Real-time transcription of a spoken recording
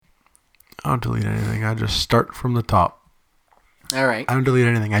I don't delete anything. I just start from the top. All right. I don't delete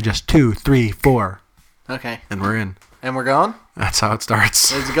anything. I just 2, 3, 4. Okay. And we're in. And we're going? That's how it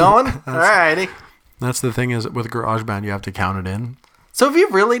starts. It's going? Alrighty. That's the thing is with GarageBand, you have to count it in. So have you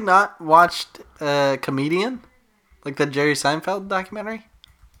really not watched Comedian? Like the Jerry Seinfeld documentary?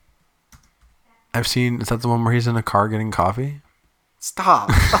 I've seen, is that the one where he's in a car getting coffee? Stop.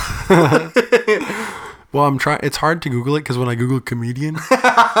 Well, I'm trying. It's hard to Google it because when I Google comedian,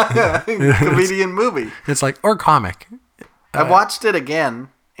 Comedian movie. it's like, or comic. I watched it again.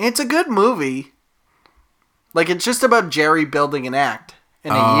 It's a good movie. Like, it's just about Jerry building an act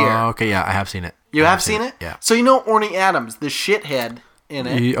in a year. Okay, yeah, I have seen it. You have seen it? Yeah. So you know Orny Adams, the shithead in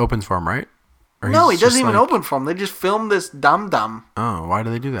it? He opens for him, right? Or No, he he's doesn't just even like- open for him. They just film this dum-dum Oh, why do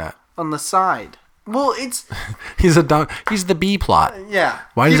they do that? on the side. Well, it's... He's He's the B plot. Yeah.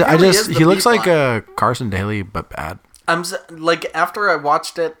 Why does really is the he looks like B-plot. Carson Daly, but bad. Like, after I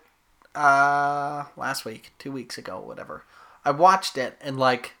watched it last week, 2 weeks ago, whatever, I watched it, and,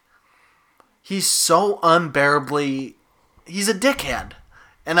 like, he's so unbearably... He's a dickhead.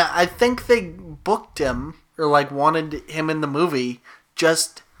 And I think they booked him, or, like, wanted him in the movie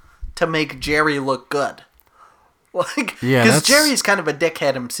just to make Jerry look good. Like, Yeah, because that's- Jerry's kind of a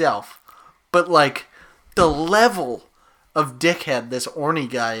dickhead himself. But, like, the level of dickhead this Orny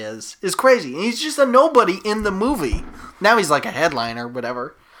guy is crazy. And he's just a nobody in the movie. Now he's like a headliner,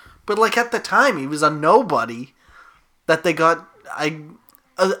 whatever. But, like, at the time, he was a nobody that they got...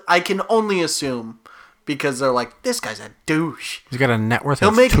 I can only assume, because they're like, this guy's a douche. He's got a net worth He'll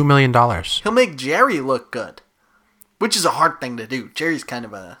of make- $2 million. He'll make Jerry look good. Which is a hard thing to do. Jerry's kind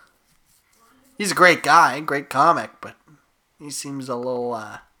of a... He's a great guy, great comic, but he seems a little...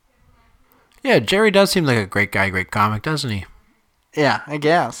 Yeah, Jerry does seem like a great guy, great comic, doesn't he? Yeah, I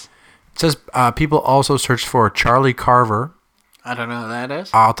guess. It says people also search for Charlie Carver. I don't know who that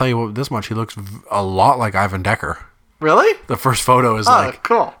is. I'll tell you what, this much, he looks a lot like Ivan Decker. Really? The first photo is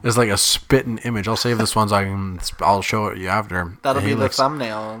Cool. is like a spitting image. I'll save this one so I'll show it you after. That'll And be he the looks-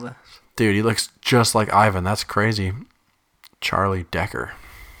 thumbnail of this. Dude, he looks just like Ivan. That's crazy. Charlie Decker,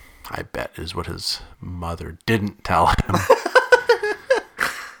 I bet, is what his mother didn't tell him.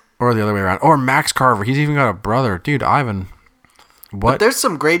 Or the other way around. Or Max Carver. He's even got a brother. Dude, Ivan. What But there's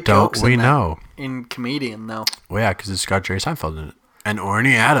some great don't jokes we in that, know? in Comedian, though. Well, yeah, because it's got Jerry Seinfeld in it. And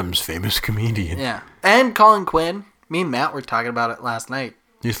Orny Adams, famous comedian. Yeah. And Colin Quinn. Me and Matt were talking about it last night.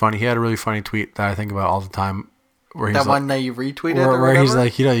 He's funny. He had a really funny tweet that I think about all the time. Where he's That like, one that you retweeted where he's whatever?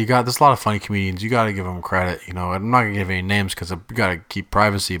 like, you got there's a lot of funny comedians. You got to give them credit. You know, I'm not gonna give any names because you got to keep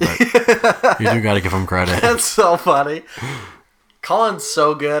privacy, but you do got to give them credit. That's so funny. Colin's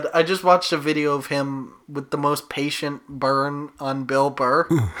so good. I just watched a video of him with the most patient burn on Bill Burr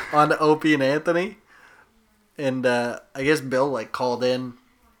on Opie and Anthony. And I guess Bill like called in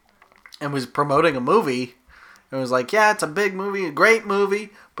and was promoting a movie. And was like, yeah, it's a big movie, a great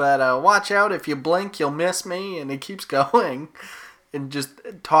movie, but watch out, if you blink, you'll miss me. And he keeps going and just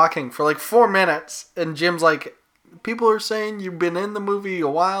talking for like 4 minutes. And Jim's like, people are saying you've been in the movie a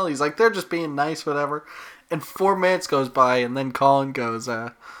while. He's like, they're just being nice, whatever. And 4 minutes goes by, and then Colin goes,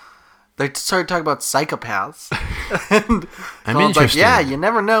 they started talking about psychopaths. And I'm Colin's like, interested. yeah, you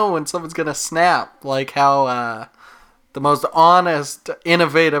never know when someone's going to snap. Like how the most honest,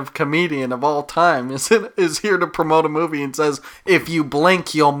 innovative comedian of all time is here to promote a movie and says, if you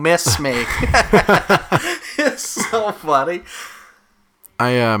blink, you'll miss me. It's so funny. I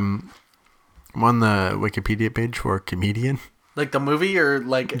I'm on the Wikipedia page for comedian, Like the movie or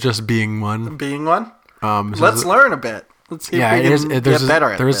like just being one. being one? It Let's says- learn a bit. Let's see Yeah, if it we is. can There's get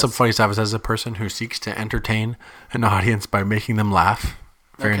better at there is this. some funny stuff. It says a person who seeks to entertain an audience by making them laugh.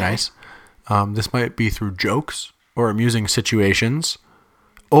 Very Okay. nice. This might be through jokes or amusing situations,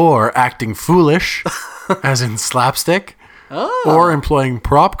 or acting foolish, as in slapstick, or employing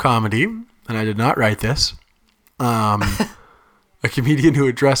prop comedy. And I did not write this. A comedian who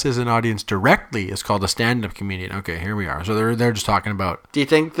addresses an audience directly is called a stand-up comedian. Okay, here we are. So they're just talking about Do you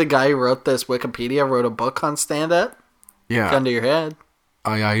think the guy who wrote this Wikipedia wrote a book on stand-up? yeah. Gun to your head.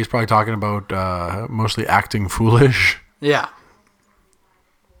 Oh yeah, he's probably talking about mostly acting foolish. Yeah.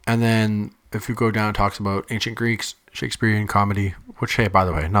 And then if you go down, it talks about ancient Greeks, Shakespearean comedy, which, hey, by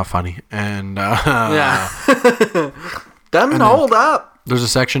the way, not funny. And Yeah. Doesn't hold up. there's a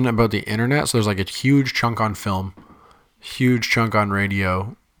section about the internet. So there's like a huge chunk on film, huge chunk on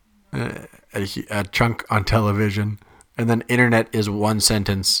radio, a chunk on television. And then internet is one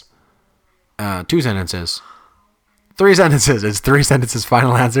sentence, 2 sentences, 3 sentences. It's 3 sentences.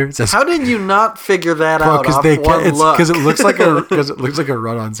 Final answer. It says How did you not figure that out off one look? because it looks like a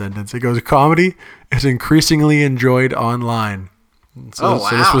run-on sentence. It goes, comedy is increasingly enjoyed online. So, Oh,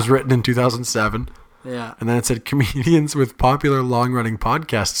 so this wow. was written in 2007. Yeah. And then it said comedians with popular long-running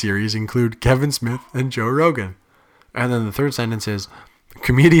podcast series include Kevin Smith and Joe Rogan. And then the third sentence is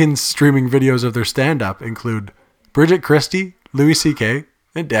comedians streaming videos of their stand-up include Bridget Christie, Louis C.K.,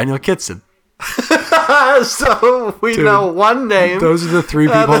 and Daniel Kitson. So we know one name. Those are the three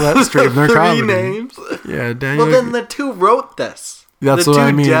people that stream their three comedy. names. Yeah, Daniel. Well, then the two wrote this. That's the what two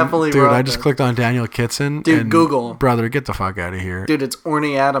I mean. definitely Dude, wrote I just this. clicked on Daniel Kitson. Dude, and Google. Brother, get the fuck out of here. Dude, it's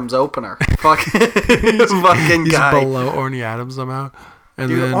Orny Adams opener. Fucking He's guy. below Orny Adams somehow. And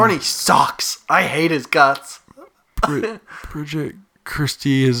Dude, then Orny sucks. I hate his guts. Bridget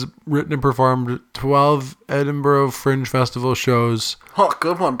Christie has written and performed 12 Edinburgh Fringe Festival shows. Oh,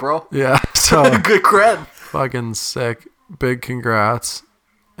 good one, bro. Yeah, so Good cred. fucking sick. Big congrats.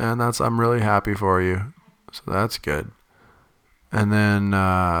 And I'm really happy for you. So that's good. And then,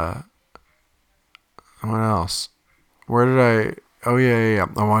 what else? Where did oh yeah.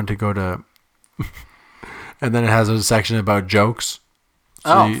 I wanted to go to, and then it has a section about jokes.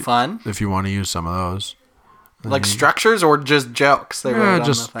 So Fun. If you want to use some of those. Like structures or just jokes? They wrote Yeah, on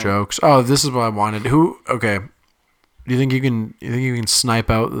just the thing. jokes. Oh, this is what I wanted. Okay. Do you think you can snipe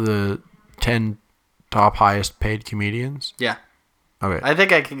out the 10 top highest paid comedians? Yeah. Okay. I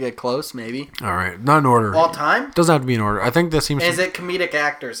think I could get close, maybe. All right. Not in order. All time? Doesn't have to be in order. I think this seems Is it comedic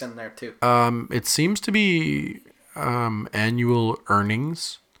actors in there, too? it seems to be annual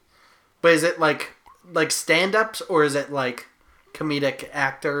earnings. But is it like stand-ups, or is it like comedic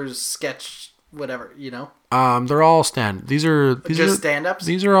actors, sketch, whatever, you know? They're all these are Just stand-ups?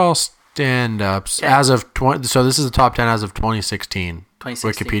 These are all stand-ups as of 20. So this is the top 10 as of 2016.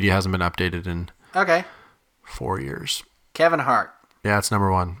 2016. Wikipedia hasn't been updated in Okay. 4 years. Kevin Hart. Yeah, it's number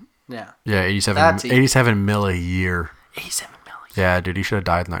one. Yeah. Yeah, That's easy. 87 mil a year. 87 million. Yeah, dude, he should have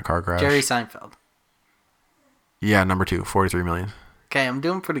died in that car crash. Jerry Seinfeld. Yeah, number 2, 43 million. Okay, I'm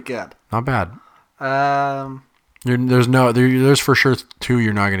doing pretty good. Not bad. Um, There's for sure 2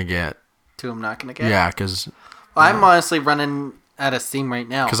 you're not gonna get. 2 I'm not going to get. Yeah, because I'm honestly running out of steam right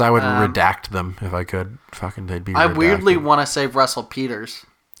now. I would redact them if I could. Fucking, they'd be. I redacted. weirdly want to say Russell Peters.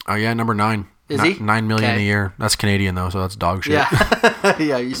 Oh yeah, number 9. Is he? 9 million Okay. a year. That's Canadian though, so that's dog shit. Yeah.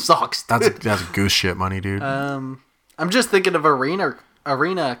 Yeah, he sucks. That's goose shit money, dude. I'm just thinking of arena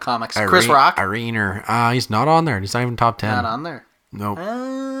comics. Chris Rock. Arena. He's not on there. He's not even top 10. Not on there. Nope.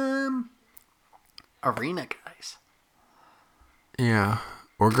 Arena guys. Yeah.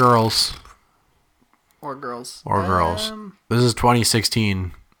 Or girls. Or girls. This is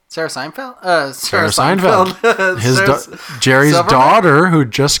 2016. Sarah Seinfeld? Sarah Seinfeld. Jerry's Silverman? daughter, who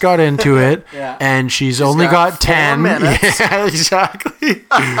just got into it, Yeah. and she's only got 4 10. minutes. Yeah, exactly.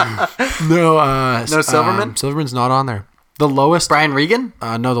 No, Silverman? Silverman's not on there. The lowest, Brian Regan?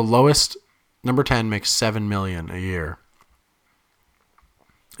 no, the lowest, number 10 makes $7 million a year.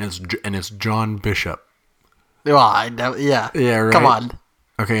 And it's John Bishop. Well, yeah. Yeah, right. Come on.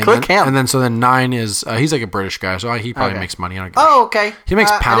 Okay, and Click him. And then 9 is he's like a British guy, so he probably Okay. makes money. I don't give a Oh, okay. He makes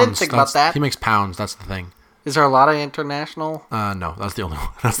pounds. I didn't think about that. He makes pounds. That's the thing. Is there a lot of international? No, that's the only one.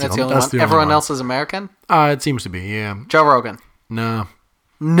 That's That's the only one. Everyone else is American? It seems to be. Yeah. Joe Rogan. No.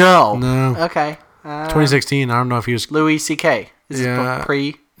 No. Okay. 2016. I don't know if he was. Louis C.K. Is this Yeah.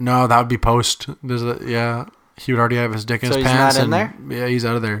 pre? No, that would be post. He would already have his dick in So his he's pants. not in and, yeah, he's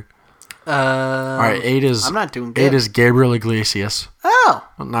out of there. All All right, 8 is. I'm not doing good. 8 is Gabriel Iglesias. Oh.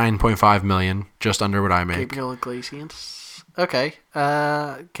 9.5 million, just under what I make. Gabriel Iglesias. Okay.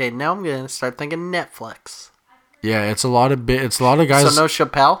 Okay. Now I'm gonna start thinking Netflix. Yeah, it's a lot of guys. So no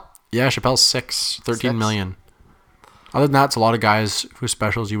Chappelle. Yeah, Chappelle's 13 6. million. Other than that, it's a lot of guys whose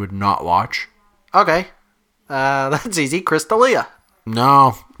specials you would not watch. Okay. That's easy. Chris D'Elia.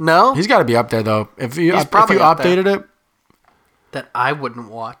 No, No. he's got to be up there though. If you probably up there. updated it, That I wouldn't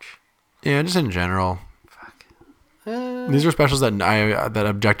watch. yeah, just in general. Fuck. These are specials that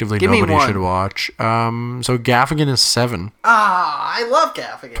objectively Give me nobody one. should watch. So Gaffigan is 7, I love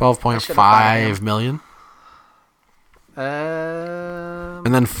Gaffigan. 12.5 million,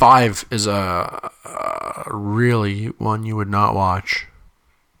 and then 5 is a really one you would not watch.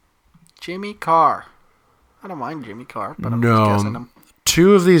 Jimmy Carr. I don't mind Jimmy Carr, but I'm just guessing him.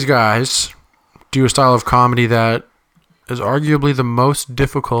 2 of these guys do a style of comedy that is arguably the most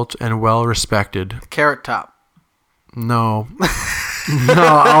difficult and well respected. Carrot Top. No. No,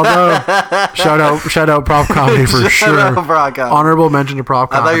 although shout out prop comedy for sure. out prop comedy. Honorable mention to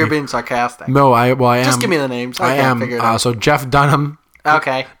prop I comedy. thought you were being sarcastic. No, I am. Just give me the names. I I can't am. figure it out. So Jeff Dunham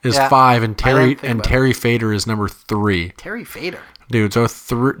Okay. is yeah. 5, and didn't think about Terry Fator is number 3. Terry Fator. Dude, so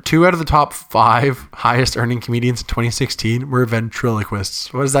 2 out of the top 5 highest earning comedians in 2016 were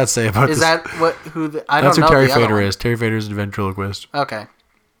ventriloquists. What does that say about Is this? that what? I That's don't who know. Terry the other Fator one. is. Terry Fator is a ventriloquist. Okay.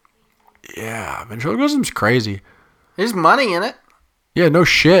 Yeah, ventriloquism's crazy. There's money in it. Yeah, no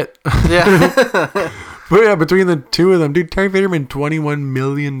shit. Yeah. But yeah, between the two of them, dude, Terry Fator made $21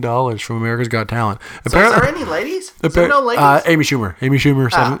 million from America's Got Talent. So is there any ladies? Is there no ladies? Amy Schumer. Amy Schumer,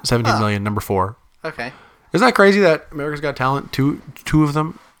 Ah, 17 million, number 4. Okay. Isn't that crazy that America's Got Talent, two of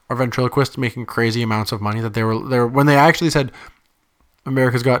them are ventriloquists making crazy amounts of money, that they were when they actually said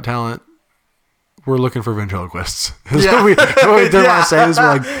America's Got Talent, we're looking for ventriloquists. Yeah. What we didn't want to say this,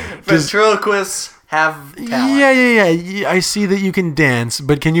 we're like, just, Ventriloquists have talent. yeah. I see that you can dance,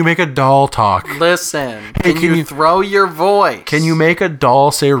 but can you make a doll talk? Listen, Hey, can you throw your voice? Can you make a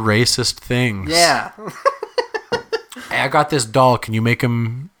doll say racist things? Yeah. Hey, I got this doll. Can you make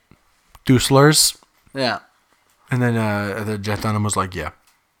him do slurs? Yeah. And then the Jet Dunham was like, yeah,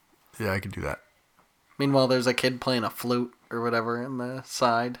 I could do that. Meanwhile, there's a kid playing a flute or whatever in the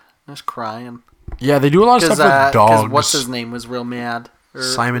side. Just crying. Yeah, they do a lot of stuff with dogs. What's his name was real mad.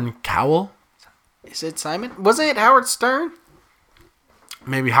 Simon Cowell? Is it Simon? Wasn't it Howard Stern?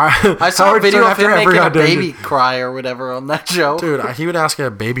 Maybe I saw Howard a video Stern of him after making every a audition. baby cry or whatever on that show. Dude, he would ask a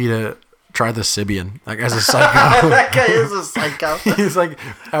baby to try the Sybian, like as a psycho. That guy is a psycho. He's like,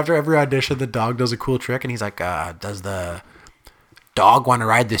 after every audition, the dog does a cool trick, and he's like, does the dog want to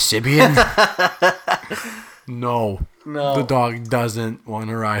ride the Sybian? No. The dog doesn't want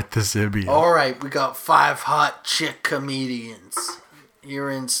to ride the Sybian. All right, we got 5 hot chick comedians here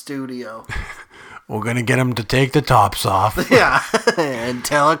in studio. We're going to get him to take the tops off. Yeah, and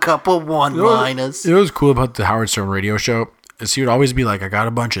tell a couple one-liners. You know what's cool about the Howard Stern radio show? Is he would always be like, I got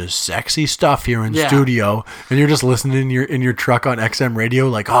a bunch of sexy stuff here in Yeah. studio, and you're just listening in your truck on XM radio,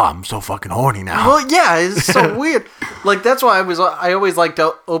 like, oh, I'm so fucking horny now. Well, yeah, it's so weird. Like that's why I always liked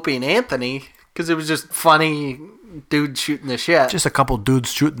Opie and Anthony because it was just funny dude shooting the shit. Just a couple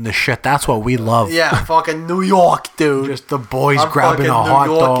dudes shooting the shit. That's what we love. Yeah, fucking New York, dude. Just the boys I'm grabbing a fucking hot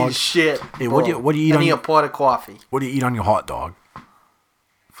New York dog. as shit. Hey, what do you eat I on need your- a pot of coffee. What do you eat on your hot dog?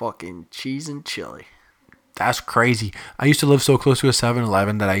 Fucking cheese and chili. That's crazy. I used to live so close to a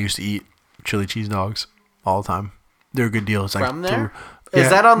 7-Eleven that I used to eat chili cheese dogs all the time. They're a good deal. It's like From there? Yeah. Is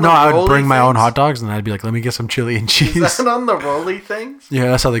that on the No, I would rolly bring my own things? hot dogs, and I'd be like, let me get some chili and cheese. Is that on the rolly things? Yeah,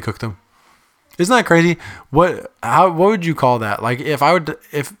 that's how they cook them. Isn't that crazy? What would you call that? Like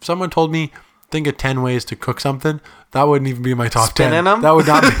if someone told me think of 10 ways to cook something, that wouldn't even be my top 10. Spinning 'em? That would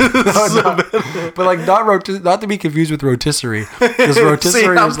not be. But like not to be confused with rotisserie. Because rotisserie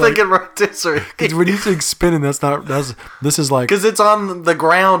See, I'm is like, thinking rotisserie. because when you think spinning, this is like Because it's on the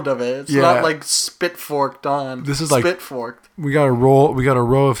ground of it. It's Yeah. not like spit forked on. This is like- spit forked. we got a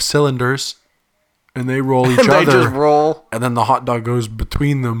row of cylinders, and they roll each And they other, just roll. and then the hot dog goes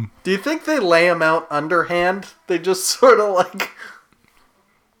between them. Do you think they lay them out underhand? They just sort of like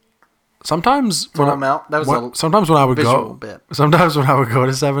Sometimes throw them out. That was a sometimes when I would visual go, bit. sometimes when I would go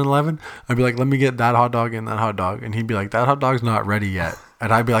to 7-Eleven, I'd be like, "Let me get that hot dog and that hot dog," and he'd be like, "That hot dog's not ready yet,"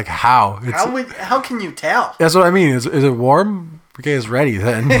 and I'd be like, "How? How can you tell? That's what I mean. Is it warm? Okay, it's ready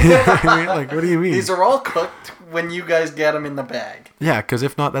then." I mean, like, what do you mean? These are all cooked when you guys get them in the bag. Yeah, because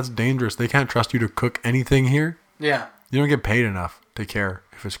if not, that's dangerous. They can't trust you to cook anything here. Yeah. You don't get paid enough to care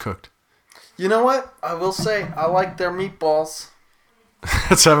if it's cooked. You know what? I will say I like their meatballs.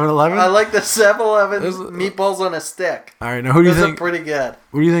 At 7-Eleven? I like the 7-Eleven There's- meatballs on a stick. All right, now who do you Those are think? pretty good.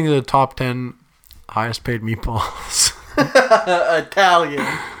 What do you think of the top 10 highest paid meatballs? Italian.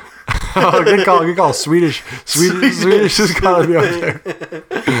 Oh, good call. Swedish has got to be up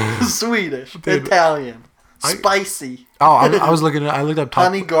there. Swedish. Dude, Italian. Spicy. Oh, I looked up top.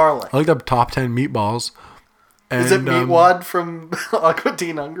 Honey garlic. I looked up top 10 meatballs. And, Is it Meatwad from Aqua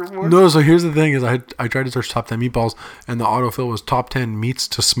Teen Hunger Force? No, so here's the thing: is I tried to search top 10 meatballs, and the autofill was top 10 meats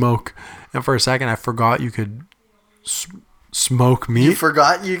to smoke. And for a second, I forgot you could smoke meat. You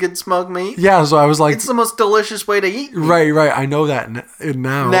forgot you could smoke meat? Yeah, so I was like, It's the most delicious way to eat meat. right. I know that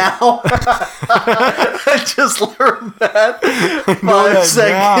now. Now? I just learned that know 5 that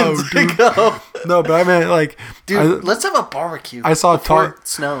seconds now, dude. ago. No, but I meant like, Dude, let's have a barbecue I saw before top- it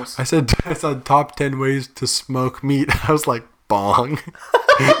snows. I said top 10 ways to smoke meat. I was like, bong,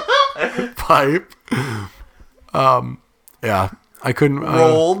 pipe. Yeah, I couldn't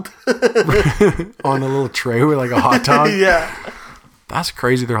Rolled. on a little tray with like a hot dog. Yeah. That's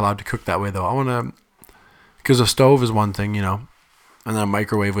crazy. They're allowed to cook that way though. I want to, because a stove is one thing, and then a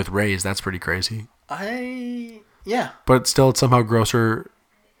microwave with rays. That's pretty crazy. Yeah. But still, it's somehow grosser.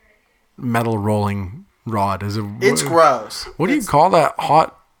 Metal rolling rod? Is it? It's gross. What do you call that?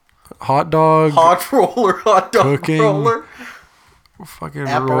 Hot dog? Hot roller, hot dog Cooking roller. Fucking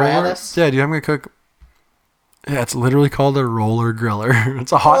Apparatus? roller? Yeah, dude, I'm gonna cook. Yeah, it's literally called a roller griller.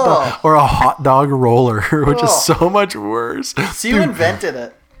 It's a hot dog or a hot dog roller, which is so much worse. So you invented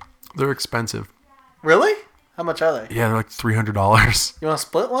it. They're expensive. Really? How much are they? Yeah, they're like $300 You want to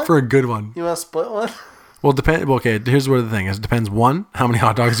split one? for a good one. You want to split one? Well, depend. Well, okay, here's where the thing is. It depends. One, how many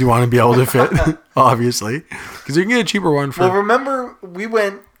hot dogs you want to be able to fit, obviously, because you can get a cheaper one for. Well, remember we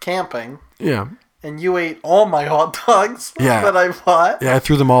went camping Yeah. and you ate all my hot dogs that I bought. Yeah, I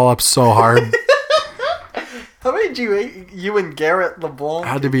threw them all up so hard. How many did you eat? You and Garrett LeBlanc? It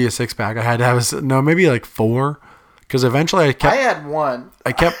had to be a 6-pack. I had to have maybe like 4, because eventually I had one.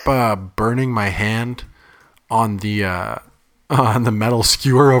 I kept burning my hand on the metal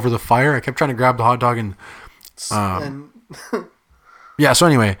skewer over the fire. I kept trying to grab the hot dog and yeah. So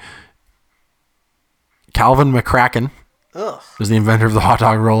anyway, Calvin McCracken is the inventor of the hot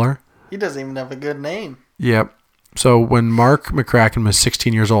dog roller. He doesn't even have a good name. Yep. So when Mark McCracken was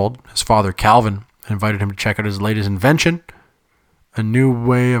 16 years old, his father Calvin invited him to check out his latest invention, a new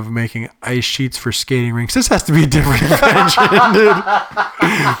way of making ice sheets for skating rinks. This has to be a different invention, dude.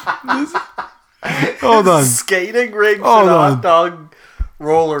 Hold on. Skating rinks and hot dog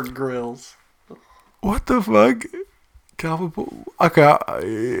roller grills. What the fuck? Calvin.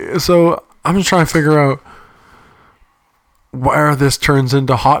 Okay, so I'm just trying to figure out where this turns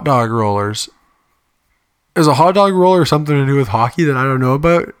into hot dog rollers. Is a hot dog roller something to do with hockey that I don't know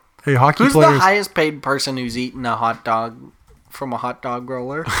about? Hey, hockey Who's players. the highest paid person who's eaten a hot dog from a hot dog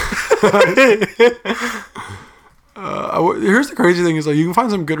roller? Here's the crazy thing: is like you can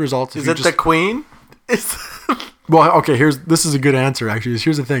find some good results. Is it the Queen? Well, okay. This is a good answer actually.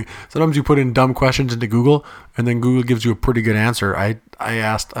 Here's the thing: sometimes you put in dumb questions into Google, and then Google gives you a pretty good answer. I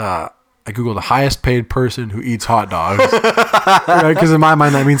googled the highest paid person who eats hot dogs, right? Because in my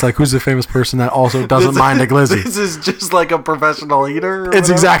mind that means like who's the famous person that also doesn't mind a glizzy. This is just like a professional eater. It's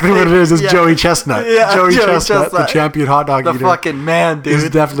exactly what it is. It's Joey Chestnut. Yeah, Joey Chestnut, the champion hot dog the eater. fucking man, dude. He's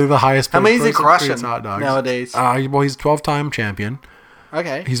definitely the highest paid How many is he person who crushing eats hot dogs nowadays? Well, he's 12-time champion.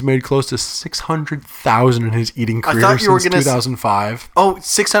 Okay. He's made close to $600,000 in his eating career thought you were since gonna 2005. Oh,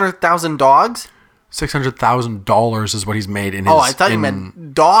 600,000 dogs? $600,000 is what he's made in his. Oh, I thought you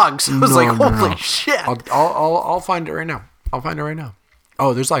meant dogs. I was No, like, no, holy no. shit. I'll find it right now.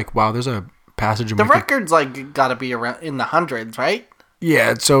 Oh, there's a passage in The record's like got to be around in the hundreds, right?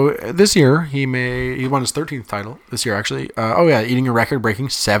 Yeah, so this year he won his 13th title this year actually. Eating a record-breaking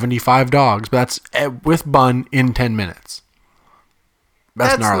 75 dogs, but that's with bun in 10 minutes.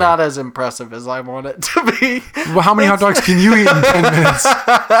 That's gnarly. Not as impressive as I want it to be. Well, how many hot dogs can you eat in 10 minutes?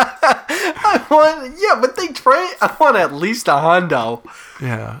 I want at least a hundo.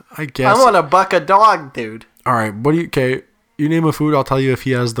 Yeah, I guess. I want a buck a dog, dude. All right, you name a food, I'll tell you if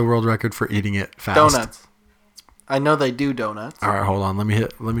he has the world record for eating it fast. Donuts. I know they do donuts. All right, hold on. Let me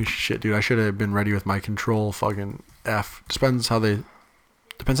shit, dude. I should have been ready with my control fucking F. Depends how they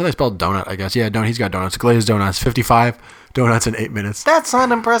spell donut, I guess. Yeah, he's got donuts. Glazed donuts. 55 donuts in 8 minutes. That's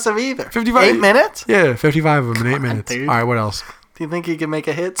not impressive either. 55 8 minutes? Yeah, 55 of them in 8 minutes. Dude. All right, what else? Do you think he can make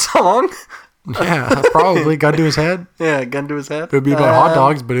a hit song? Yeah, probably. Gun to his head. Yeah, gun to his head. It would be about hot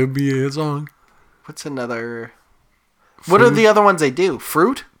dogs, but it would be a song. What's another... What are the other ones they do?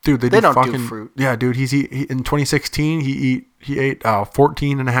 Fruit? Dude, they don't fucking, do fruit. Yeah, dude. He in 2016 he ate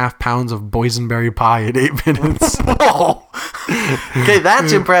 14 and a half pounds of boysenberry pie in 8 minutes. Whoa. Okay,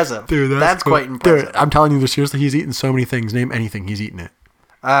 that's impressive. Dude, that's cool. quite impressive. Dude, I'm telling you, seriously, he's eaten so many things. Name anything, he's eaten it.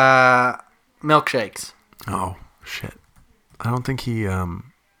 Milkshakes. Oh shit! I don't think he.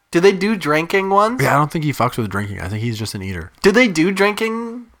 Do they do drinking ones? Yeah, I don't think he fucks with drinking. I think he's just an eater. Do they do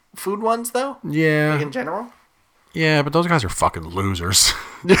drinking food ones though? Yeah. Like in general? Yeah, but those guys are fucking losers.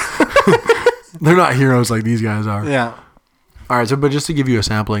 They're not heroes like these guys are. Yeah. All right, but just to give you a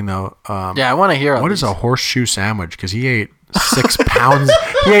sampling though. Yeah, I want to hear. What is a horseshoe sandwich? Because he ate 6 pounds.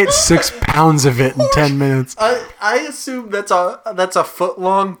 He ate 6 pounds of it in 10 minutes. I assume that's a foot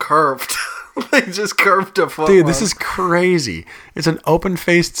long curved. They just curved a foot. Dude, this is crazy. It's an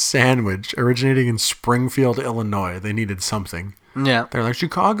open-faced sandwich originating in Springfield, Illinois. They needed something. Yeah. They're like,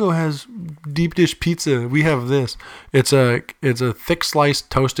 Chicago has deep dish pizza. We have this. It's a thick sliced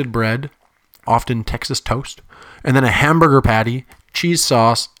toasted bread, often Texas toast, and then a hamburger patty, cheese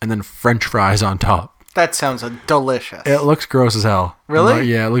sauce, and then French fries on top. That sounds delicious. It looks gross as hell. Really?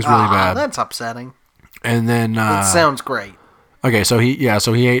 Yeah, it looks really bad. That's upsetting. And then It sounds great. okay, so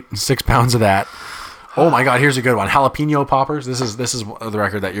he ate 6 pounds of that. Oh my god, here's a good one. Jalapeno poppers. This is the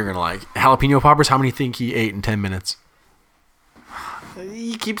record that you're gonna like. Jalapeno poppers. How many think he ate in 10 minutes?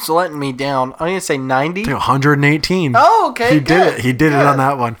 He keeps letting me down. I'm gonna say 90. 118. Oh, okay. He good, did it. He did it good. on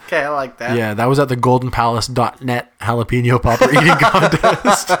that one. Okay, I like that. Yeah, that was at the goldenpalace.net jalapeno popper eating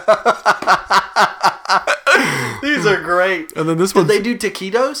contest. These are great. And then this Did one, they do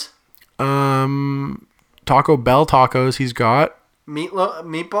taquitos? Taco Bell tacos. He's got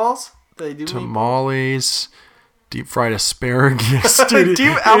Meatballs? They do meatballs? tamales, deep fried asparagus. Dude,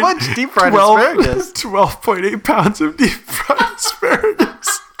 How much deep fried asparagus? 12.8 pounds of deep fried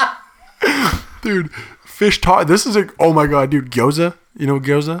asparagus. Dude, fish taco. This is oh my god, dude, gyoza. You know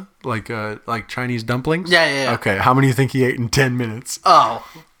gyoza? Like Chinese dumplings? Yeah. Okay, how many do you think he ate in 10 minutes? Oh.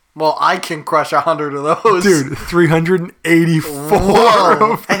 Well, I can crush 100 of those. Dude, 384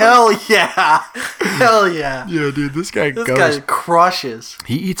 Whoa. of them. Hell yeah. Hell yeah. Yeah, dude, this guy This goes. guy crushes.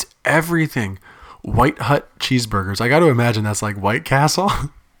 He eats everything. White Hut cheeseburgers. I got to imagine that's like White Castle.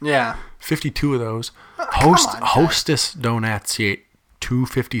 Yeah. 52 of those. come on, guy. Hostess donuts. He ate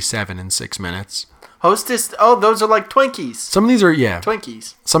 257 in 6 minutes. Hostess. Oh, those are like Twinkies. Some of these are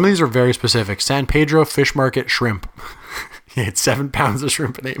Twinkies. Some of these are very specific. San Pedro Fish Market shrimp. He ate 7 pounds of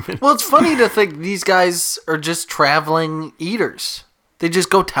shrimp in 8 minutes. Well, it's funny to think these guys are just traveling eaters. They just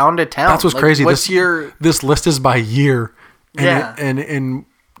go town to town. That's what's crazy. What's your... This list is by year. And Yeah. and in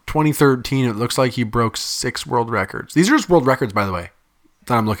 2013, it looks like he broke 6 world records. These are just world records, by the way,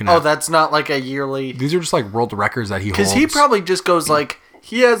 that I'm looking at. Oh, that's not like a yearly... These are just like world records that he holds. Because he probably just goes like...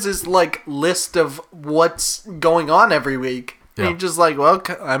 He has his like list of what's going on every week. Yeah. And he's just like, well,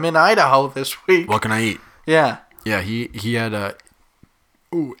 I'm in Idaho this week. What can I eat? Yeah. Yeah, he had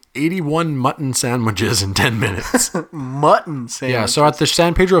 81 mutton sandwiches in 10 minutes. Mutton sandwich. Yeah, so at the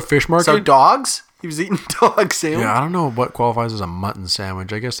San Pedro Fish Market. So dogs? He was eating dog sandwich? Yeah, I don't know what qualifies as a mutton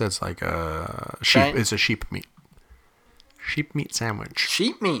sandwich. I guess that's like a sheep. Right. It's a sheep meat. Sheep meat sandwich.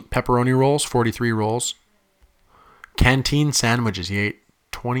 Sheep meat. Pepperoni rolls, 43 rolls. Canteen sandwiches, he ate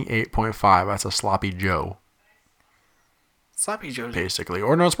 28.5. That's a sloppy Joe, Sloppy Joe's. basically.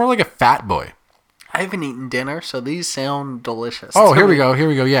 Or no, it's more like a fat boy. I haven't eaten dinner, so these sound delicious. Oh, here we go.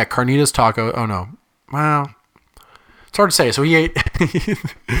 Yeah, carnitas taco. Oh no, well, it's hard to say. So he ate.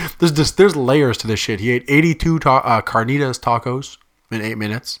 there's layers to this shit. He ate 82 carnitas tacos in 8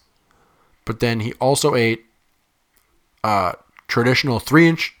 minutes, but then he also ate traditional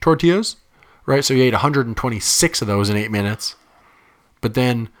 3-inch tortillas, right? So he ate 126 of those in 8 minutes, but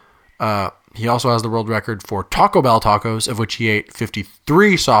then he also has the world record for Taco Bell tacos, of which he ate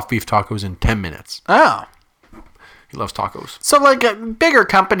 53 soft beef tacos in 10 minutes. Oh. He loves tacos. So, like, bigger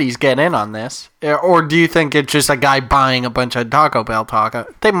companies get in on this? Or do you think it's just a guy buying a bunch of Taco Bell taco?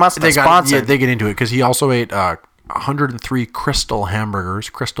 They must have sponsored. They get into it because he also ate 103 Crystal hamburgers.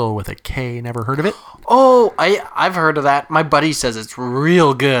 Crystal with a K. Never heard of it? Oh, I've heard of that. My buddy says it's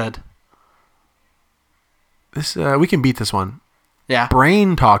real good. This we can beat this one. Yeah.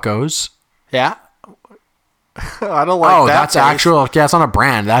 Brain tacos. Yeah. I don't like that. That's taste. actual. Yeah, it's on a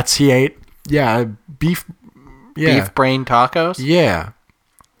brand. He ate. Yeah, beef. Yeah, Beef brain tacos? Yeah.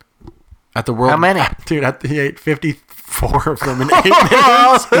 At the world. How many? Dude, he ate 54 of them in 8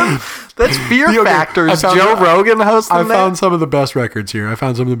 minutes. That's Fear Okay, Factor. I Is found- Joe Rogan hosting I that? found some of the best records here.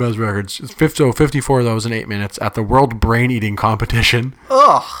 54 of those in 8 minutes at the World Brain Eating Competition.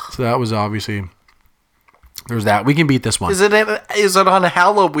 Ugh. So that was obviously. There's that. We can beat this one. Is it on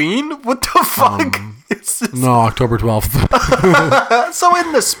Halloween? What the fuck? Is this? No, October 12th. So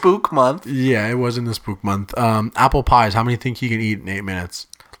in the spook month, Yeah, it was in the spook month. Apple pies. How many think you can eat in 8 minutes?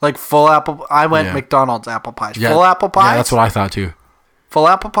 like full apple. I went Yeah. McDonald's apple pies. Yeah, Full apple pies. Yeah, that's what I thought too. Full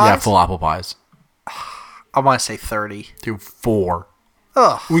apple pies. Yeah, full apple pies. I want to say 30. Dude, 4.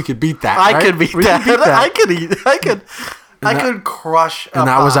 Ugh. We could beat that. I right? could beat We that. could beat I could eat. I could crush. And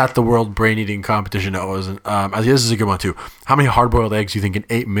that was at the World Brain Eating Competition. It wasn't. This is a good one too. How many hard-boiled eggs do you think in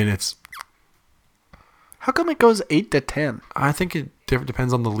 8 minutes? How come it goes 8 to 10? I think it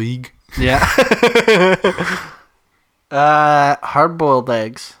depends on the league. Yeah. Hard-boiled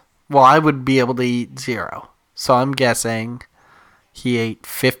eggs. Well, I would be able to eat 0. So I'm guessing he ate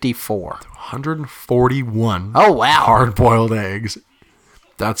 54. 141. Oh, wow. Hard-boiled eggs.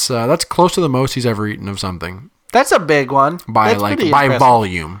 That's close to the most he's ever eaten of something That's a big one. by That's pretty by impressive.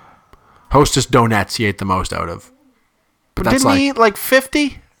 volume. Hostess donuts he ate the most out of. But that's Didn't he eat like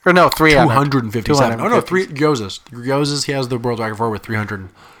 50? Or no, 300. 257. Oh no, 250. 3 gyozas. Gyozas he has the world record for with 300.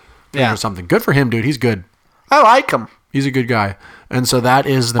 Yeah. Or something. Good for him, dude. He's good. I like him. He's a good guy. And so that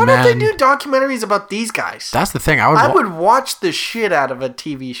is the Why man. don't they do documentaries about these guys? That's the thing. I would watch the shit out of a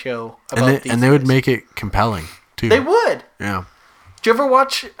TV show about these and they would guys. make it compelling too. They would. Yeah. Did you ever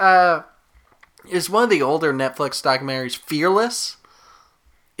watch is one of the older Netflix documentaries Fearless?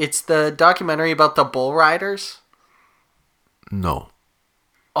 It's the documentary about the bull riders. No.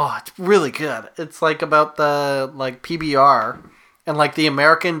 Oh, it's really good. It's like about the like PBR and like the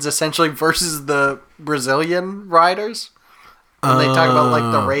Americans essentially versus the Brazilian riders. And they talk about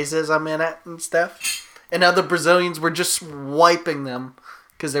like the racism in it and stuff. And how the Brazilians were just wiping them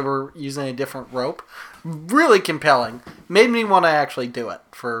because they were using a different rope. Really compelling. Made me want to actually do it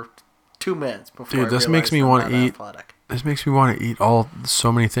for 2 minutes before. Dude, this makes me want to eat. This makes me want to eat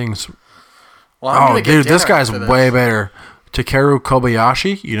so many things. Well, I'm gonna get dude, this dinner guy's after this. way better. Takeru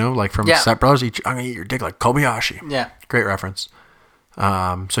Kobayashi, like from Yeah. Step Brothers. I'm gonna eat your dick like Kobayashi. Yeah. Great reference.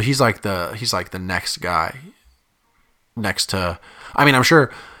 So he's like the next guy. Next to, I mean, I'm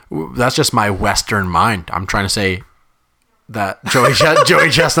sure that's just my Western mind. I'm trying to say that Joey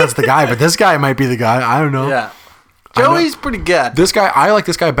Chestnut's the guy, but this guy might be the guy. I don't know. Yeah. Joey's pretty good. This guy, I like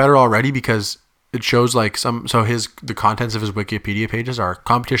this guy better already because it shows like the contents of his Wikipedia pages are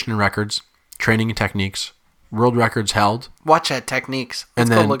competition and records, training and techniques, world records held, Watch that techniques. and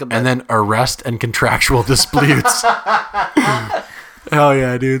Let's go look at that. then arrest and contractual disputes. Hell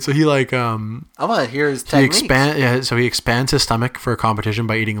yeah, dude. So he like I want to hear his techniques. he expands his stomach for a competition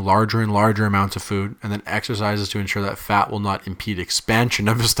by eating larger and larger amounts of food, and then exercises to ensure that fat will not impede expansion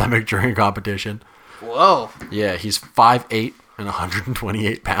of his stomach during a competition. Whoa. Yeah, he's 5'8" and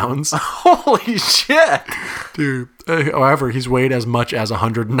 128 pounds. Holy shit. Dude. However, he's weighed as much as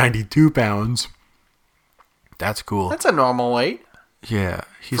 192 pounds. That's cool. That's a normal weight Yeah.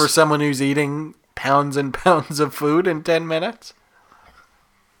 He's, for someone who's eating pounds and pounds of food in 10 minutes.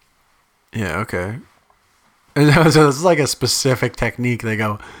 yeah, okay. And so this is like a specific technique. They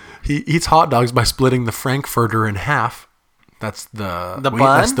go, he eats hot dogs by splitting the Frankfurter in half. That's the bun?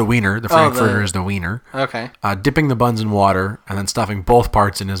 That's the wiener. The Frankfurter is the wiener. Okay. Dipping the buns in water and then stuffing both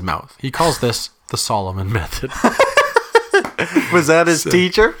parts in his mouth. He calls this the Solomon method. Was that his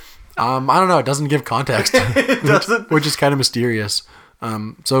teacher? I don't know. It doesn't give context. It doesn't. Which is kind of mysterious.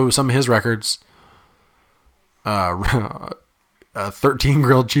 So some of his records, 13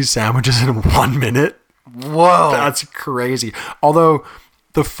 grilled cheese sandwiches in 1 minute. Whoa. That's crazy. Although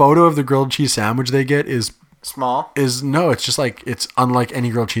the photo of the grilled cheese sandwich they get is Small. it's just like, it's unlike any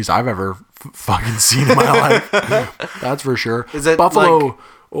grilled cheese I've ever fucking seen in my life. That's for sure. Is it Buffalo? like-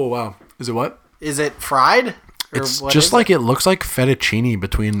 Oh wow. Is it what? Is it fried? Or It's what just is like it looks like fettuccine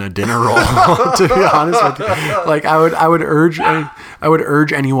between a dinner roll. To be honest with you, like I would urge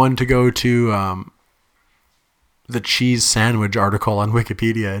anyone to go to the cheese sandwich article on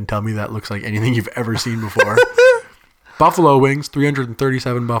Wikipedia and tell me that looks like anything you've ever seen before. Buffalo wings,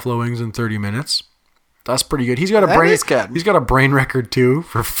 337 buffalo wings in 30 minutes. That's pretty good. He's got a That brain. is good. He's got a brain record too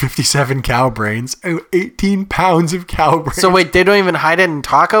for 57 cow brains, 18 pounds of cow brains. So wait, they don't even hide it in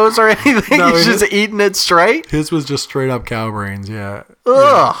tacos or anything? No, He's it just eating it straight? His was just straight up cow brains. Yeah.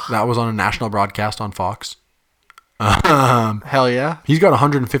 Ugh. That was on a national broadcast on Fox. Hell yeah. He's got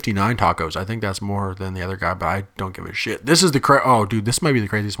 159 tacos. I think that's more than the other guy, but I don't give a shit. This is oh, dude, this might be the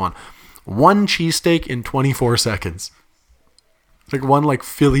craziest one. 1 cheesesteak in 24 seconds. Like one like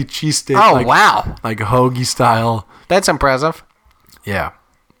Philly cheesesteak. Oh, like, wow. Like hoagie style. That's impressive. Yeah.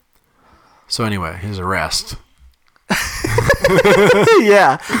 So anyway, his arrest.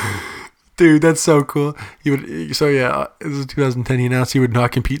 Yeah. Dude, that's so cool. This is 2010. He announced he would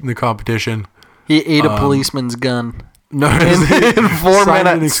not compete in the competition. He ate a policeman's gun. No, In 4 signed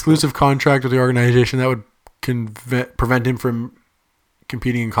an minutes. exclusive contract with the organization that would prevent him from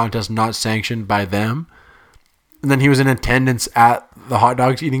competing in contests not sanctioned by them. And then he was in attendance at the hot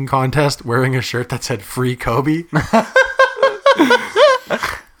dogs eating contest wearing a shirt that said "Free Kobe."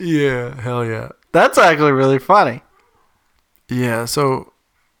 Yeah, hell yeah. That's actually really funny. Yeah, so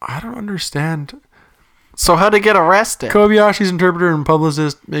I don't understand. So how'd he get arrested? Kobayashi's interpreter and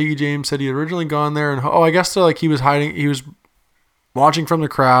publicist Maggie James said he had originally gone there and I guess so, like he was hiding. He was watching from the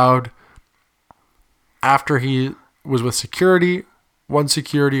crowd after he was with security. One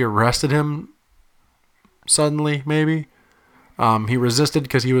security arrested him suddenly, maybe. He resisted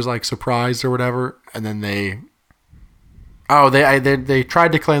because he was like surprised or whatever, and then they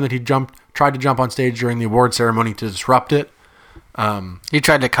tried to claim that he tried to jump on stage during the award ceremony to disrupt it. He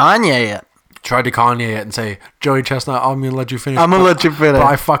tried to Kanye it. Tried to Kanye it and say, "Joey Chestnut, I'm gonna let you finish. I'm gonna let you finish. But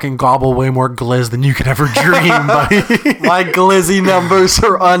I fucking gobble way more glizz than you could ever dream, buddy. My glizzy numbers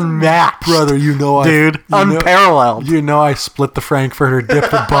are unmatched. Brother, Unparalleled. You know I split the Frankfurter, dip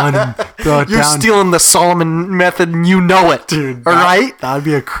the bun, and throw it You're down. stealing the Solomon method and you know it. Dude, All right? That'd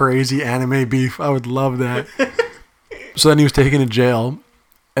be a crazy anime beef. I would love that. So then he was taken to jail.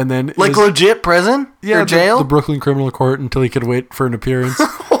 And then Like legit prison? yeah, or jail? The Brooklyn Criminal Court until he could wait for an appearance.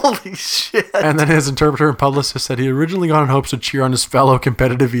 Holy shit. And then his interpreter and publicist said he originally got in hopes to cheer on his fellow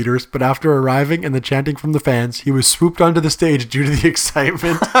competitive eaters, but after arriving and the chanting from the fans, he was swooped onto the stage due to the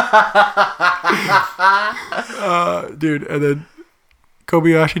excitement. Dude, and then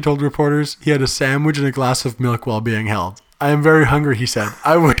Kobayashi told reporters he had a sandwich and a glass of milk while being held. I am very hungry, he said.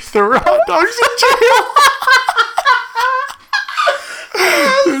 I wish there were hot dogs in jail.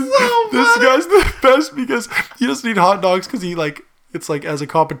 This guy's the best because he doesn't eat hot dogs because he like it's like as a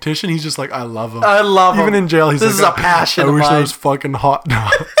competition. He's just like, I love them. I love them. Even in jail, he's this like, is a passion. I of wish mine. there was fucking hot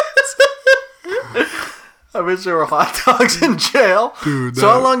dogs. I wish there were hot dogs in jail. Dude, so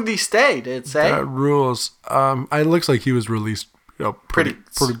how long did he stay? Did it say? That rules. It looks like he was released, pretty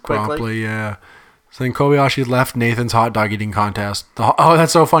quickly. promptly. Yeah. So then Kobayashi left Nathan's hot dog eating contest. Oh,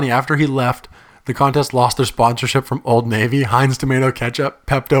 that's so funny. After he left, the contest lost their sponsorship from Old Navy, Heinz Tomato Ketchup,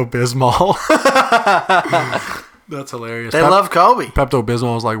 Pepto-Bismol. That's hilarious. They love Kobe.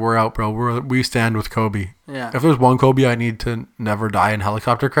 Pepto-Bismol was like, we're out, bro. We stand with Kobe. Yeah. If there's one Kobe I need to never die in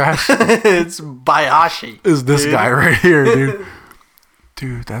helicopter crash, It's Bayashi. is this dude. guy right here, dude.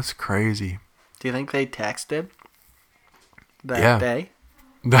 Dude, that's crazy. Do you think they texted that Yeah. day?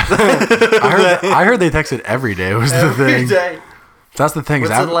 I heard they texted every day. Was the Every thing. day. That's the thing.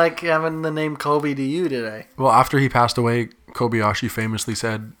 What's it like having the name Kobe to you today? Well, after he passed away, Kobayashi famously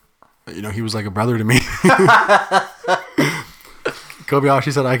said, he was like a brother to me.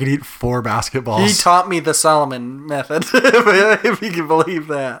 Kobayashi said I could eat 4 basketballs. He taught me the Solomon method, if you can believe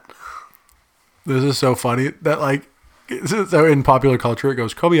that. This is so funny that so in popular culture it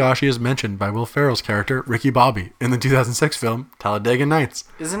goes, Kobayashi is mentioned by Will Ferrell's character Ricky Bobby in the 2006 film Talladega Nights.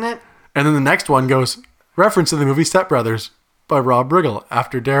 Isn't it? And then the next one goes, reference to the movie Step Brothers by Rob Riggle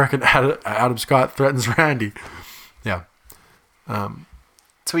after Derek and Adam Scott threatens Randy. Yeah.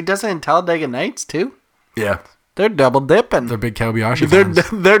 So he does it in Talladega Nights too? Yeah. They're double dipping. They're big Kobayashi fans.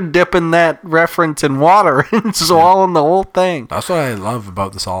 They're dipping that reference in water and swallowing the whole thing. That's what I love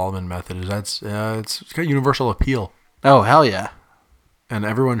about the Solomon method is it's got universal appeal. Oh, hell yeah. And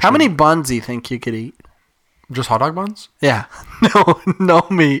everyone should. How many buns do you think you could eat? Just hot dog buns? Yeah. No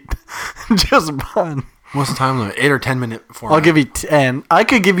meat. Just bun. What's the time limit? 8 or 10 minute format. I'll give you 10. I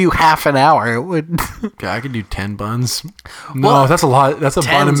could give you half an hour. It would. Yeah, I could do 10 buns. No, Well, that's a lot. That's a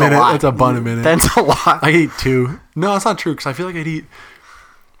bun a 10's minute. lot. That's a bun a minute. That's a lot. I could eat 2. No, that's not true because I feel like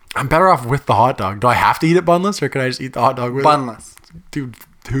I'm better off with the hot dog. Do I have to eat it bunless or can I just eat the hot dog with Bunless. it? Dude,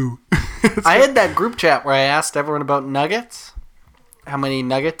 2. I had that group chat where I asked everyone about nuggets. How many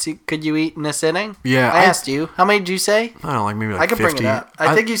nuggets could you eat in a sitting? Yeah, I asked you. How many did you say? I don't know, like maybe like I could 50. bring it up.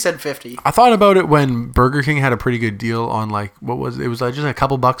 I think you said 50. I thought about it when Burger King had a pretty good deal on what was it? It was like just a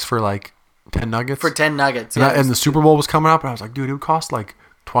couple bucks for 10 nuggets. For 10 nuggets. And, Yeah, and the Super Bowl was coming up, and I was like, dude, it would cost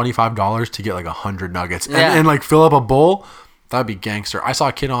 $25 to get 100 nuggets Yeah. and fill up a bowl. That'd be gangster. I saw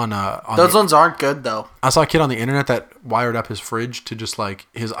a kid on those ones aren't good, though. I saw a kid on the internet that wired up his fridge to just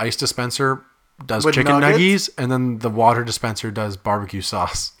his ice dispenser does With chicken nuggets? nuggies, and then the water dispenser does barbecue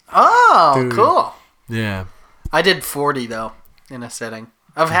sauce. Oh, Dude. cool. Yeah. I did 40, though, in a sitting.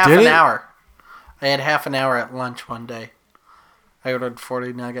 Of half Did an it? hour. I had half an hour at lunch one day. I ordered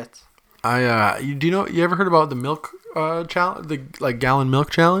 40 nuggets. You ever heard about the milk challenge, the gallon milk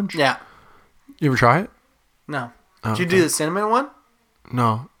challenge? Yeah. You ever try it? No. Oh, Did you okay. do the cinnamon one?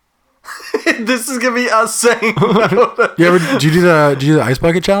 No. This is going to be us saying no. Did you do the ice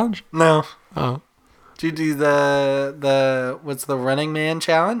bucket challenge? No. Oh. Did you do the what's the Running Man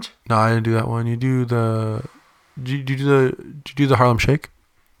challenge? No, I didn't do that one. Did you do the Harlem Shake?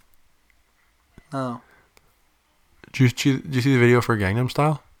 Oh. Did you see the video for Gangnam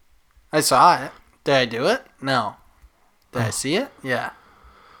Style? I saw it. Did I do it? No. Did I see it? Yeah.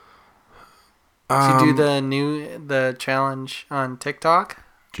 Did you do the challenge on TikTok?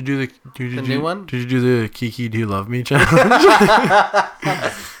 Did you do the new one? Did you do the Kiki Do You Love Me challenge?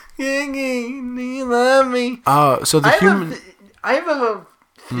 Do you love me? So the human. I have a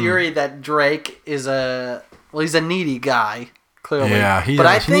theory that Drake is he's a needy guy, clearly. Yeah, but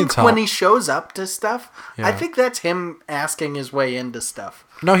I he think needs help. when he shows up to stuff, I Yeah. think that's him asking his way into stuff.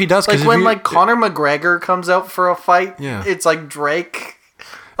 No, he does. Like 'cause when Conor McGregor comes out for a fight, Yeah. it's like Drake.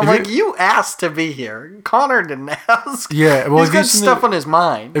 I'm If like, you asked to be here. Conor didn't ask. Yeah, well, he's have you got seen stuff the- on his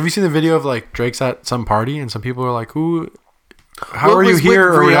mind. Have you seen the video of Drake's at some party and some people are like, how Well, are it you was here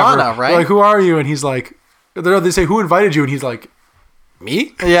with or Rihanna, whatever? right? Like, who are you? And he's like, they say, who invited you? And he's like,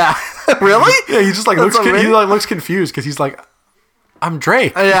 me? Yeah, really? Yeah, he just That's looks amazing. he looks confused because he's like, I'm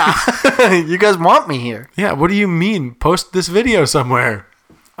Drake. Yeah, you guys want me here? Yeah, what do you mean? Post this video somewhere.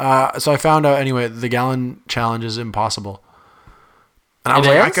 So I found out anyway. The gallon challenge is impossible. And I was It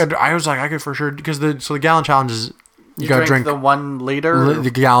like, is? I could for sure because the gallon challenge is You gotta drink drink the 1 liter the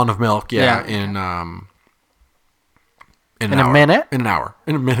gallon of milk. Yeah. In in an a hour. minute? In an hour.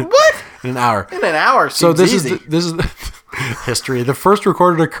 In a minute. What? In an hour. In an hour. So Seems this easy. is the history. The first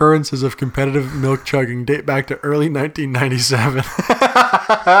recorded occurrences of competitive milk chugging date back to early 1997.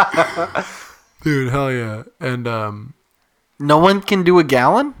 Dude, hell yeah! And No one can do a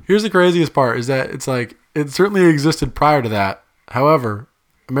gallon? here's the craziest part: is that it's like it certainly existed prior to that. However,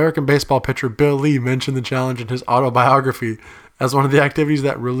 American baseball pitcher Bill Lee mentioned the challenge in his autobiography as one of the activities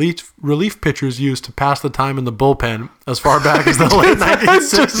that relief pitchers used to pass the time in the bullpen as far back as the late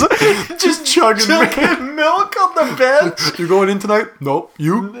 1960s. Just chugging milk on the bench. You going in tonight? Nope.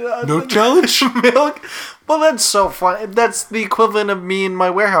 You? No challenge? Milk? Well, that's so funny. That's the equivalent of me and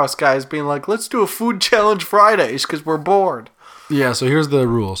my warehouse guys being like, let's do a food challenge Fridays because we're bored. Yeah, so here's the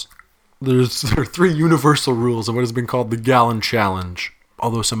rules. There are 3 universal rules of what has been called the gallon challenge,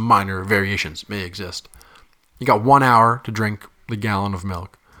 although some minor variations may exist. You got 1 hour to drink the gallon of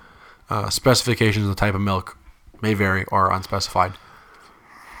milk. Specifications of the type of milk may vary or are unspecified.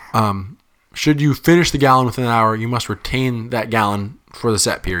 Should you finish the gallon within an hour, you must retain that gallon for the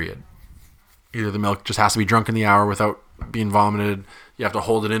set period. Either the milk just has to be drunk in the hour without being vomited. You have to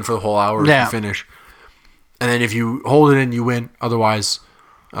hold it in for the whole hour Yeah. to finish. And then if you hold it in, you win. Otherwise,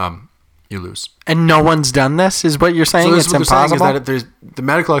 you lose. And no one's done this, is what you're saying? So this It's is what they're saying impossible? is that the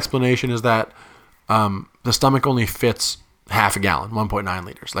medical explanation is that the stomach only fits half a gallon, 1.9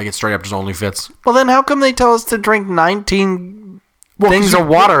 liters. Like it straight up just only fits. Well, then how come they tell us to drink 19 things of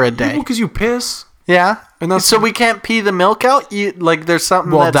water a day? Because you piss. Yeah? And that's- so we can't pee the milk out? Like there's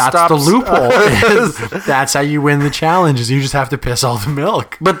something Well, that that's stops... the loophole. That's how you win the challenge. Is you just have to piss all the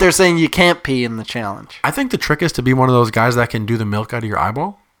milk. But they're saying you can't pee in the challenge. I think the trick is to be one of those guys that can do the milk out of your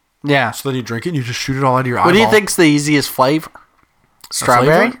eyeball. Yeah. So then you drink it and you just shoot it all out of your eyeball. What do you think's the easiest flavor?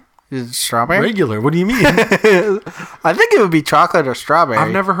 Strawberry? flavor? Is it strawberry? Regular. What do you mean? I think it would be chocolate or strawberry.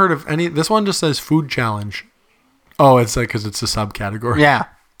 I've never heard of any. This one just says food challenge. Oh, it's like because it's a subcategory. Yeah.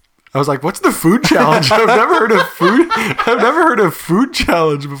 I was like, "What's the food challenge?" I've never heard of food. I've never heard of food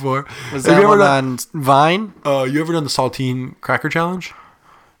challenge before. Was Have that you one ever done? on Vine? You ever done the saltine cracker challenge?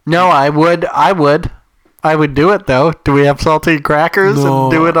 No, I would. I would do it though. Do we have saltine crackers No,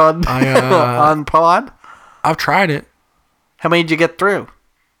 and do it on I, on pod? I've tried it. How many did you get through?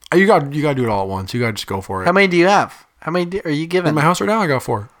 You got to do it all at once. You got to just go for it. How many do you have? How many are you In giving? my house right now, I got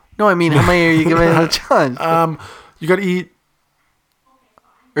 4. No, I mean how many are you giving in the challenge? You got to eat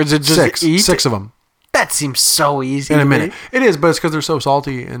Or is it just 6. eat? 6 of them That seems so easy. in a to me. minute. It is, but it's because they're so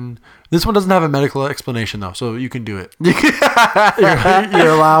salty. And this one doesn't have a medical explanation though, so you can do it. You're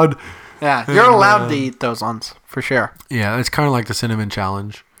allowed. Yeah, you're allowed to eat those ones for sure. Yeah, it's kind of like the cinnamon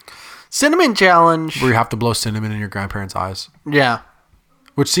challenge, Cinnamon challenge. where you have to blow cinnamon in your grandparents' eyes, Yeah.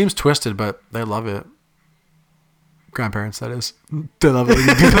 which seems twisted, but they love it. Grandparents, that is. They love it when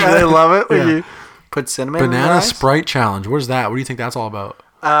you do I that. love it when Yeah. you put cinnamon in Banana your eyes. Sprite challenge. What is that? What do you think that's all about?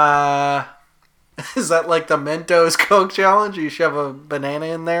 Is that like the Mentos Coke challenge? You shove a banana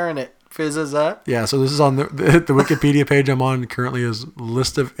in there and it fizzes up. Yeah, so this is on the Wikipedia page I'm on currently is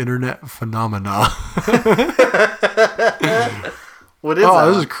list of internet phenomena. What is Oh, that?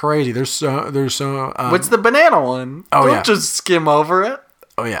 this is crazy. There's so. What's the banana one? Oh, Don't yeah. just skim over it.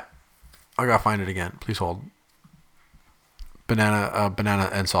 Oh yeah, I gotta find it again. Please hold. Banana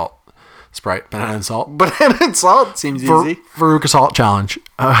and salt. Sprite, banana and salt. Banana and salt seems easy. Veruca Salt challenge.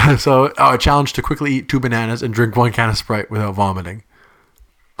 A challenge to quickly eat 2 bananas and drink 1 can of Sprite without vomiting.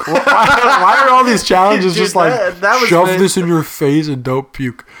 Why are all these challenges Dude, just like that was shove nice. this in your face and don't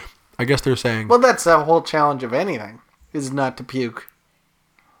puke? I guess they're saying. Well, that's the whole challenge of anything, is not to puke.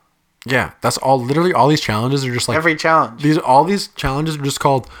 Yeah, that's all. Literally, all these challenges are just like Every challenge. All these challenges are just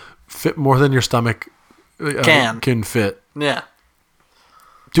called fit more than your stomach can fit. Yeah.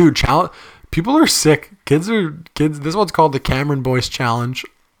 Dude, people are sick. Kids. This one's called the Cameron Boyce Challenge,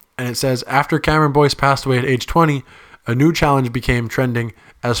 and it says after Cameron Boyce passed away at age 20, a new challenge became trending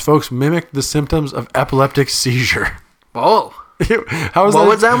as folks mimicked the symptoms of epileptic seizure. Whoa. How was What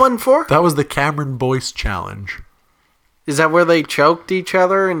was that one for? That was the Cameron Boyce Challenge. Is that where they choked each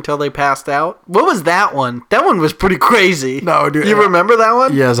other until they passed out? What was that one? That one was pretty crazy. No, dude. You remember that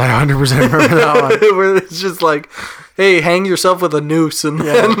one? Yes, I 100% remember that one. Where it's just like, hey, hang yourself with a noose and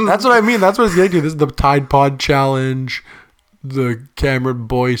then... That's what I mean. That's what it's getting to. This is the Tide Pod Challenge, the Cameron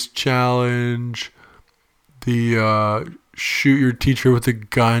Boyce Challenge, the shoot your teacher with a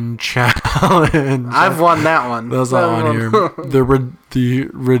gun challenge. I've won that one. That's not on here. The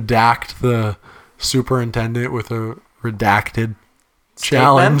redact the superintendent with a redacted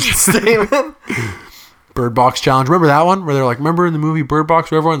challenge. Statement. Bird Box Challenge. Remember that one? Where they're like, remember in the movie Bird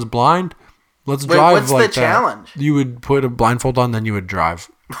Box where everyone's blind? Let's Wait, drive what's like the that. challenge? You would put a blindfold on, then you would drive.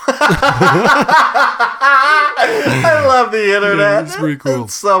 I love the internet. It's pretty cool.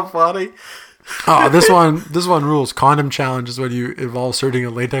 It's so funny. Oh, this one rules. Condom challenge is when you involve inserting a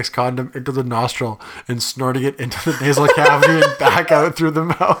latex condom into the nostril and snorting it into the nasal cavity and back out through the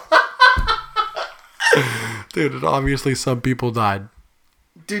mouth. Dude, and obviously some people died.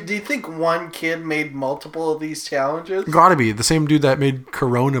 Dude, do you think one kid made multiple of these challenges? Gotta be. The same dude that made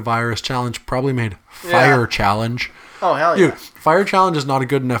coronavirus challenge probably made fire challenge. Oh, hell yeah. Dude, fire challenge is not a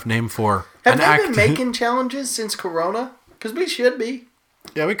good enough name for Have an they act. been making challenges since Corona? Because we should be.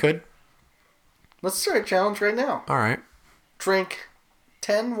 Yeah, we could. Let's start a challenge right now. All right. Drink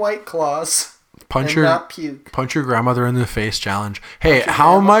 10 White Claws Punch and not puke. Punch your grandmother in the face challenge. Hey,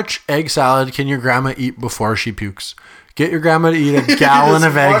 how much egg salad can your grandma eat before she pukes? Get your grandma to eat a gallon As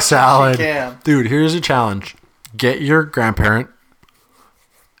of much egg as she salad. can. Dude, here's a challenge. Get your grandparent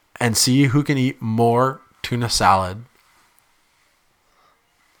and see who can eat more tuna salad.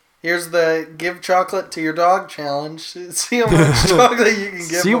 Here's the give chocolate to your dog challenge. See how much chocolate you can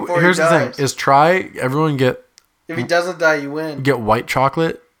give before Here's he the dies. thing: is try everyone get If he doesn't die, you win. white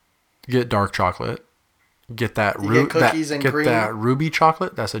chocolate, get dark chocolate, get that You get cookies and cream. that ruby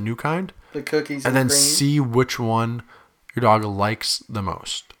chocolate. That's a new kind, The cookies and and then cream. see which one your dog likes the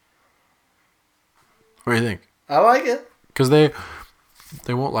most. What do you think? I like it. Because they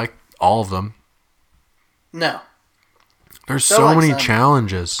won't like all of them. No. There's They'll so like many some.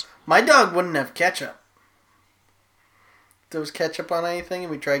 challenges. My dog wouldn't have ketchup. If there was ketchup on anything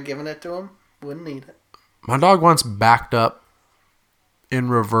and we tried giving it to him, wouldn't eat it. My dog once backed up in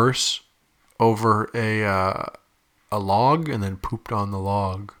reverse over a log and then pooped on the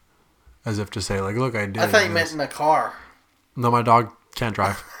log, as if to say, like, "Look, I did." I thought you this." meant in a car. No, my dog can't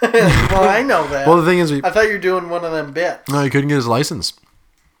drive. Well, I know that. Well, the thing is, I thought you were doing one of them bits. no, he couldn't get his license.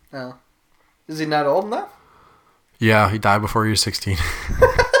 No. Is he not old enough? Yeah, he died before he was 16.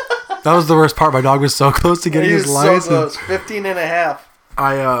 That was the worst part. My dog was so close to getting He his was license. so close. 15 and a half.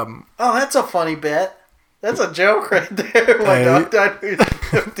 I Oh, that's a funny bit. That's a joke right there. My Hey. dog died when he was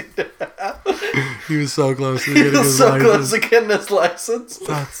 15 and a half. he was so close to He getting was his so license. close to getting his license.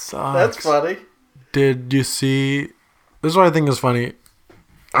 That sucks. That's funny. Did you see? This is what I think is funny.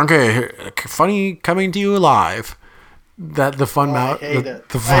 Okay, funny coming to you live. That the Fun Oh, I Mountain. hate it.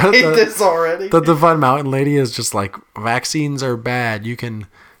 The I fun, hate this already. that the Fun Mountain lady is just like, vaccines are bad. You can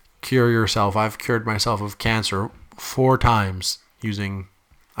cure yourself. I've cured myself of cancer 4 times using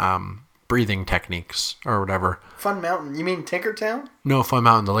breathing techniques or whatever. Fun Mountain. You mean Tinkertown? No, Fun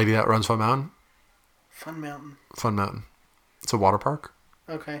Mountain. The lady that runs Fun Mountain. Fun Mountain. Fun Mountain. It's a water park.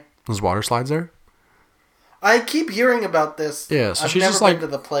 Okay. There's water slides there. I keep hearing about this. Yeah, so I've she's never just been like to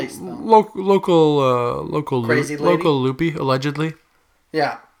the place though. local Crazy lady? local loopy allegedly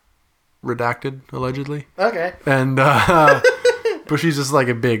Yeah. redacted allegedly. Okay. And but she's just like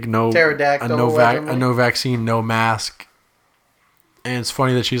a big Pterodactyl, allegedly. no vaccine, no mask. And it's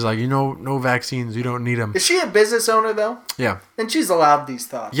funny that she's like, no vaccines, you don't need them. Is she a business owner though? Yeah, And she's allowed these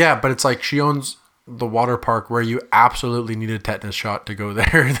thoughts. yeah, but it's like she owns the water park where you absolutely need a tetanus shot to go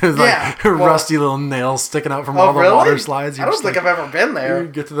there. There's Yeah, like well- rusty little nails sticking out from Oh, all the really? water slides. I don't think I've ever been You there.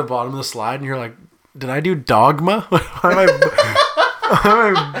 get to the bottom of the slide and you're like, did I do dogma? Why am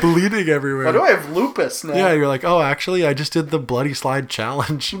I bleeding everywhere? Why do I have lupus now? Yeah, you're like, oh, actually, I just did the bloody slide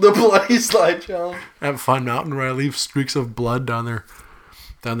challenge The bloody slide challenge. at Fun Mountain where I leave streaks of blood down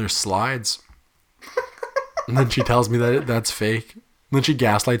their slides. And then she tells me that that's fake. And then she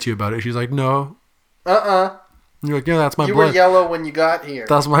gaslights you about it. She's like, no. And you're like, yeah, that's my You blood. were yellow when you got here.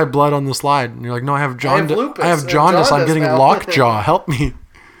 That's my blood on the slide. And you're like, no, I have jaundice. lupus. I have jaundice. I'm Jaundice getting now." lockjaw. Help me.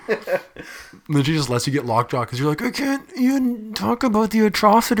 And then she just lets you get lockjaw because you're like, I can't even talk about the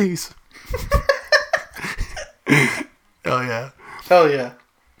atrocities. Oh, yeah. Hell yeah.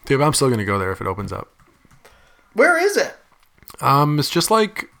 Dude, but I'm still going to go there if it opens up. Where is it? It's just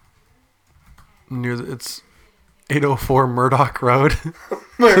like it's 804 Murdoch Road.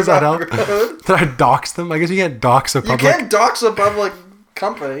 Does that help? Road. Did I dox them? I guess you can't dox a You public. can't dox a public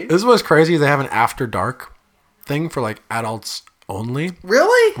company. This is what's crazy. They have an after dark thing for like adults only,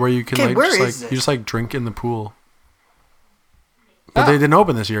 Really? where you can Okay, like where just is like it? you just like drink in the pool. But they didn't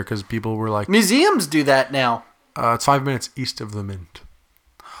open this year because people were like, Museums do that now. it's 5 minutes east of the Mint.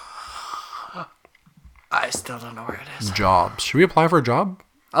 I still don't know where it is. Jobs. Should we apply for a job?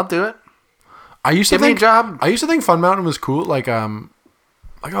 I'll do it. I used to Give me a think job. I used to think Fun Mountain was cool. Like oh,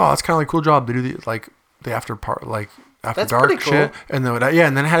 that's kind of like a cool job. They do the after part like after That's dark pretty cool. shit. And then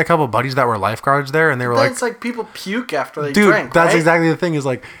and then I had a couple buddies that were lifeguards there, and they were like, That's like people puke after they dude, drink, that's right? exactly the thing. Is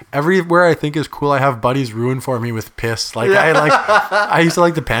like everywhere I think is cool, I have buddies ruin for me with piss. Like I used to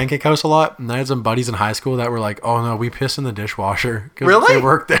like the Pancake House a lot, and I had some buddies in high school that were like, "Oh no, we piss in the dishwasher." 'Cause Really? They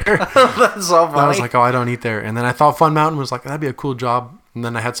worked there. That's so funny. I was like, "Oh, I don't eat there." And then I thought Fun Mountain was like, "That'd be a cool job." And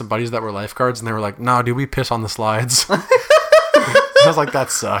then I had some buddies that were lifeguards, and they were like, "No, dude, we piss on the slides." I was like,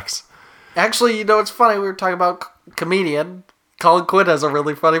 "That sucks." Actually, you know, it's funny. We were talking about comedian. Colin Quinn has a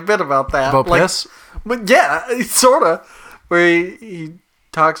really funny bit about that. About piss? But yeah, sort of. Where he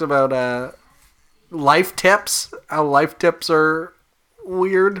talks about life tips. How life tips are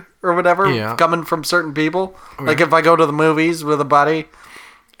weird or whatever. Yeah. Coming from certain people. Okay. Like if I go to the movies with a buddy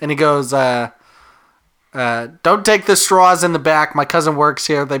and he goes, don't take the straws in the back. My cousin works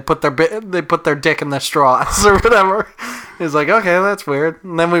here. They put their dick in the straws or whatever. He's like, okay, that's weird.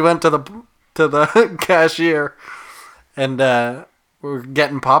 And then we went to the cashier, and we were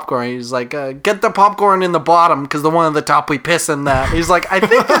getting popcorn. He's like, get the popcorn in the bottom because the one at the top we piss in that. He's like, I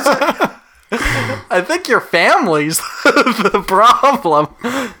think your family's the problem.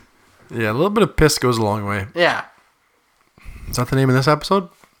 Yeah, a little bit of piss goes a long way. Yeah. Is that the name of this episode?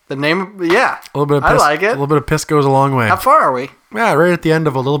 The name, yeah. A little bit of piss, I like it. A little bit of piss goes a long way. How far are we? Yeah, right at the end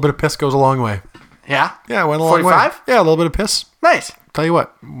of a little bit of piss goes a long way. Yeah? Yeah, went a long way. 45? Yeah, a little bit of piss. Nice. Tell you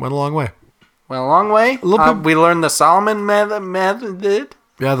what, went a long way. Went a long way. A little bit. We learned the Solomon method.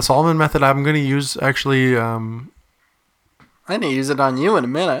 Yeah, the Solomon method I'm going to use actually. I need to use it on you in a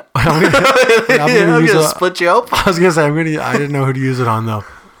minute. I'm gonna split you open. I was going to say, I didn't know who to use it on though.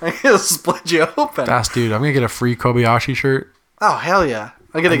 I'm going to split you open. Fast dude, I'm going to get a free Kobayashi shirt. Oh, hell yeah.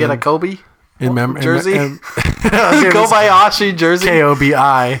 I'm going to get a Kobe jersey. Kobayashi jersey.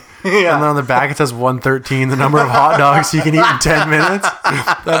 KOBI. Yeah. And then on the back it says 113, the number of hot dogs you can eat in 10 minutes.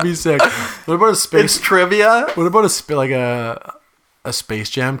 That'd be sick. What about a space? It's trivia. What about a Space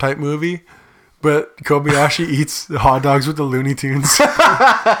Jam type movie? But Kobayashi eats hot dogs with the Looney Tunes. The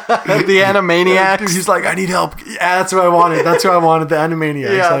Animaniacs. Dude, he's like, I need help. Yeah, that's what I wanted. The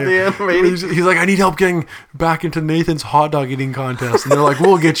Animaniacs. Yeah, like, the Animaniacs. He's like, I need help getting back into Nathan's hot dog eating contest. And they're like,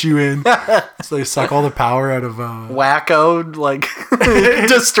 we'll get you in. So they suck all the power out of... Wacko, like,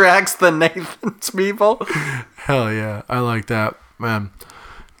 distracts the Nathan's people. Hell yeah. I like that. Man,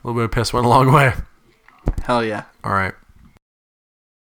 a little bit of piss went a long way. Hell yeah. All right.